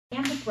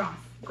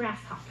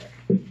Grasshopper.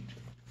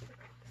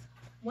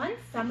 One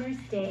summer's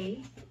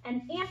day,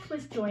 an ant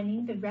was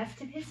joining the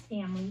rest of his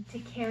family to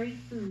carry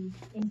food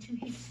into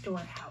his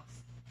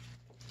storehouse.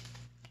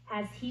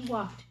 As he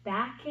walked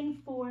back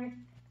and forth,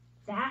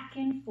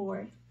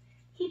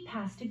 he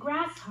passed a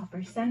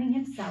grasshopper sunning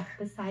himself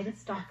beside a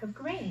stalk of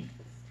grain.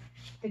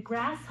 The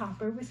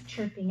grasshopper was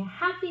chirping a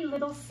happy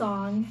little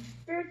song,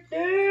 but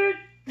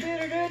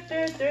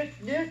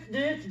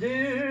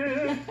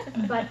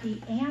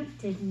the ant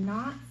did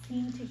not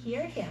seem to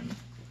hear him.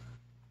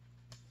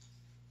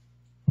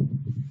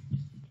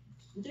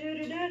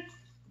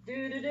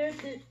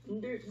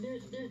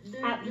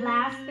 At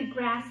last the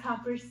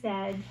grasshopper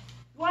said,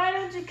 "Why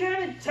don't you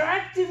come and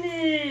talk to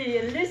me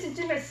and listen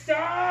to my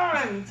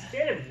song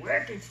instead of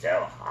working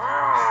so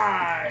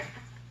hard?"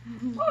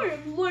 "I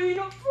am laying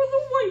up for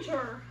the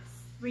winter,"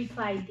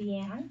 replied the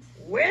ant.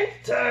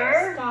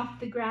 "Winter?" scoffed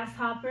the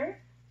grasshopper.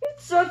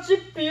 "It's such a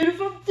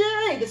beautiful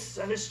day. The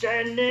sun is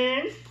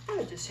shining.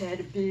 I just had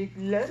a big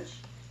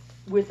lunch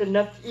with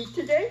enough to eat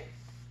today.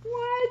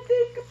 Why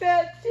think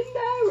about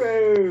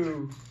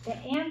tomorrow?" The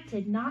ant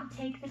did not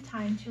take the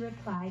time to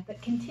reply,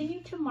 but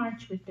continued to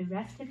march with the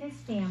rest of his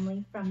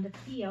family from the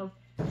field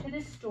to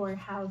the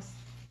storehouse,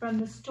 from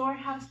the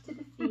storehouse to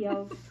the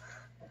field,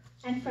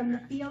 and from the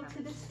field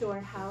to the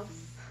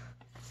storehouse,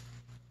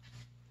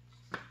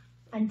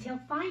 until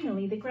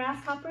finally the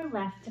grasshopper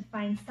left to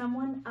find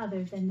someone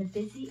other than the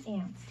busy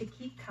ants to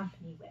keep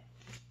company with.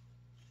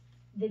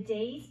 The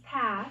days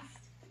passed,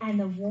 and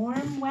the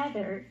warm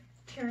weather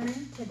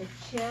turned to the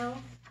chill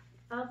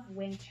of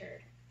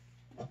winter.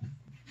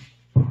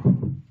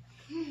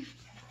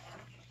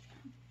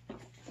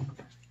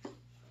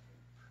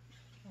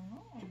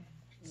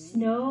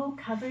 Snow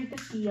covered the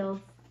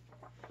fields,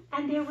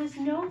 and there was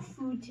no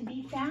food to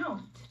be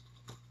found.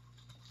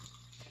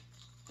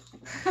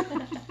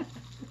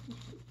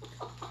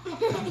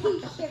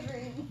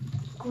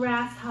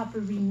 Grasshopper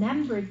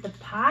remembered the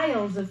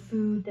piles of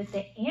food that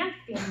the ant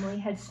family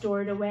had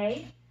stored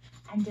away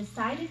and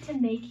decided to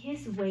make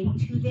his way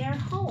to their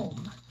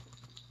home.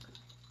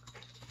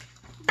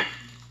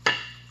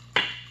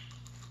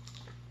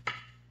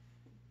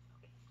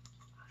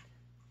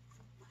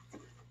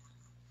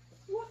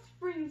 "What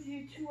brings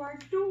you to our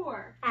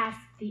door?"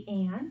 asked the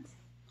ant.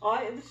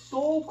 "I am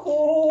so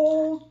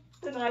cold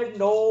and I have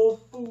no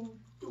food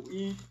to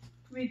eat,"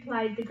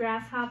 replied the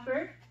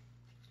grasshopper.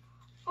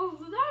 "Of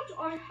that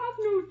I have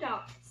no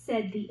doubt,"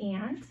 said the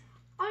ant.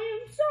 "I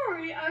am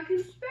sorry I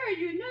can spare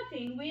you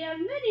nothing. We have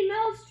many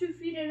mouths to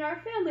feed in our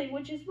family,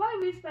 which is why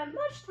we spend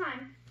much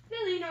time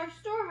filling our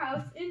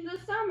storehouse in the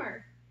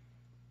summer."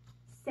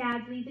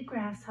 Sadly, the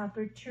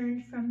grasshopper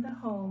turned from the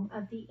home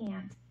of the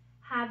ant,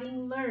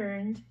 having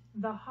learned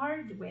the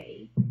hard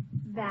way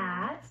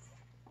that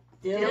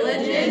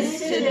diligence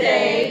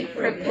today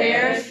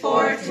prepares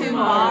for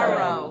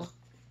tomorrow.